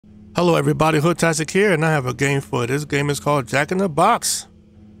Hello everybody, HoodTastic here, and I have a game for you. This game is called Jack in the Box.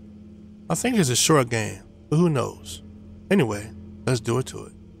 I think it's a short game, but who knows? Anyway, let's do it to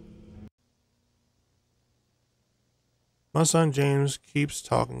it. My son James keeps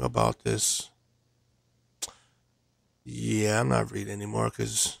talking about this. Yeah, I'm not reading anymore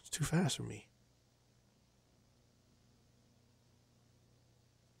because it's too fast for me.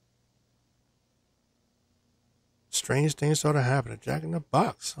 Strange things started happening. Jack in the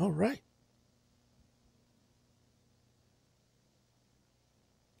Box. All right.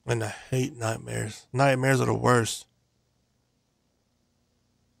 And I hate nightmares. Nightmares are the worst.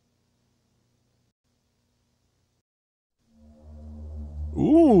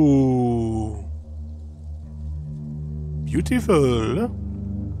 Ooh. Beautiful.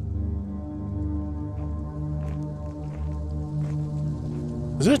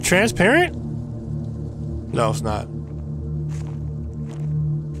 Is it transparent? No, it's not.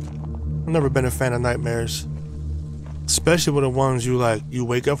 I've never been a fan of nightmares. Especially with the ones you like, you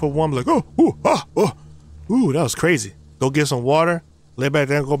wake up for one, like, oh, ooh, ah, oh, ooh, that was crazy. Go get some water, lay back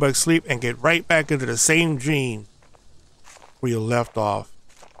down, go back to sleep, and get right back into the same dream where you left off.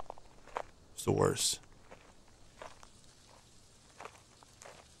 It's the worst.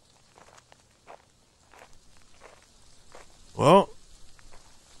 Well,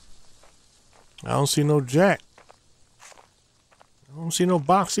 I don't see no Jack. I don't see no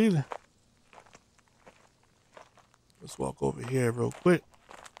box either. Let's walk over here real quick.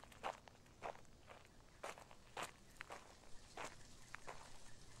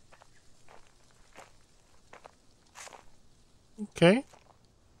 Okay.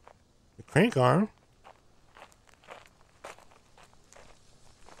 The crank arm.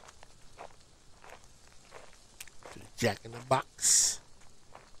 Jack in the Box.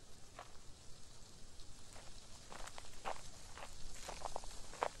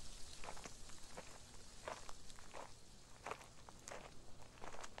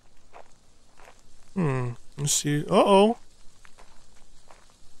 Let's see. Uh-oh.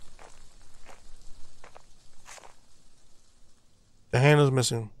 The handle's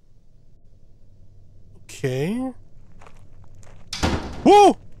missing. Okay.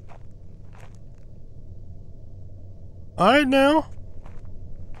 Whoa! Alright now.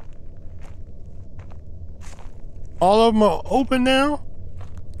 All of them are open now.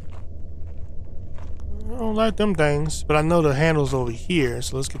 I don't like them things, but I know the handle's over here,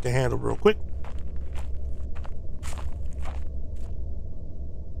 so let's get the handle real quick.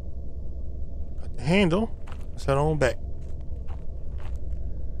 Handle, let's head on back.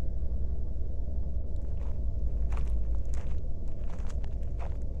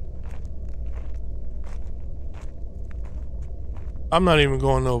 I'm not even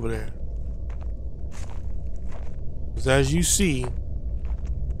going over there, because as you see,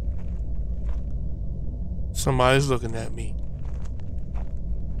 somebody's looking at me.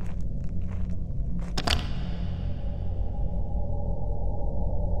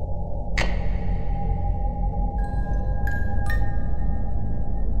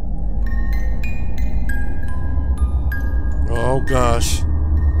 Oh gosh.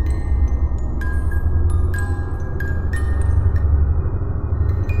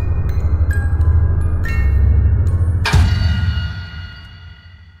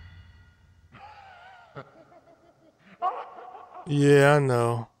 Yeah, I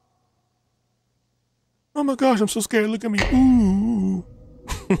know. Oh my gosh, I'm so scared. Look at me. Ooh.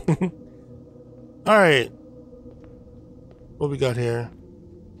 All right. What we got here?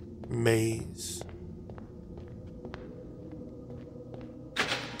 Maze.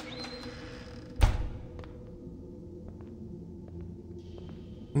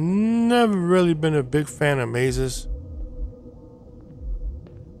 Never really been a big fan of mazes.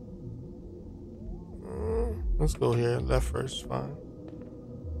 Let's go here. Left first, fine.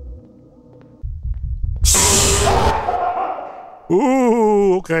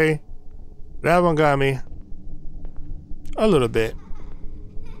 Ooh, okay. That one got me. A little bit.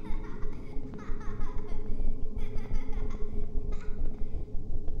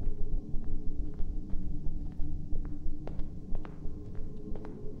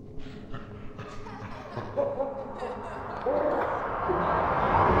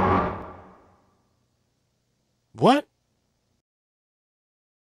 What?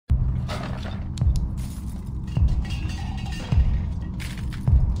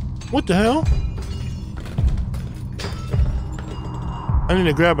 What the hell? I need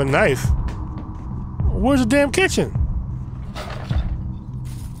to grab a knife. Where's the damn kitchen?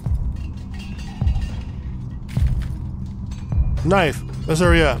 Knife. Let's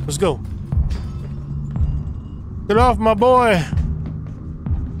hurry up. Let's go. Get off my boy.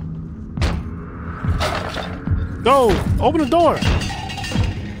 Go! Open the door!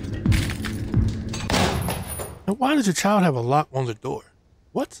 And why does your child have a lock on the door?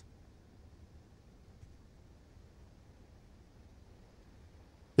 What?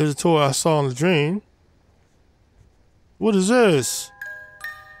 There's a toy I saw in the dream. What is this?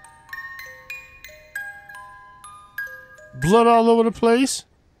 Blood all over the place?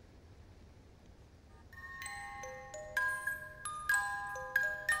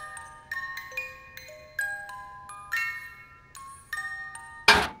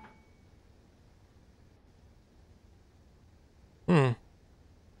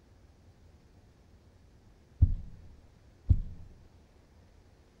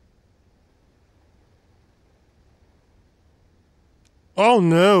 Oh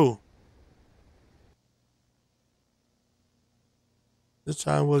no! This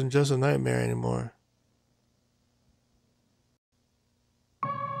time wasn't just a nightmare anymore.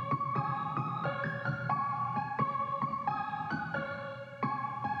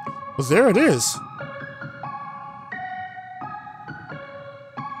 Well, there it is.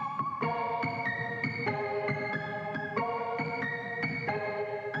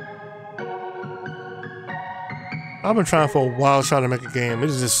 I've been trying for a while trying to make a game.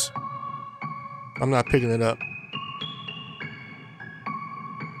 It's just, I'm not picking it up.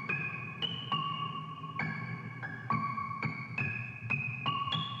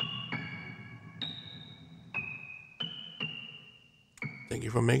 Thank you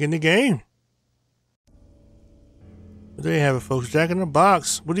for making the game. But there you have it, folks. Jack in the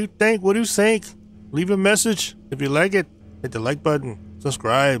Box. What do you think? What do you think? Leave a message. If you like it, hit the like button.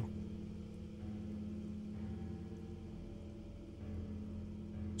 Subscribe.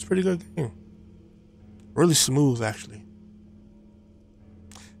 It's a pretty good game. Really smooth, actually.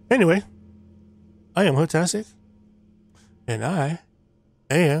 Anyway, I am HoodTastic. And I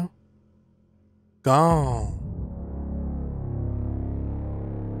am gone.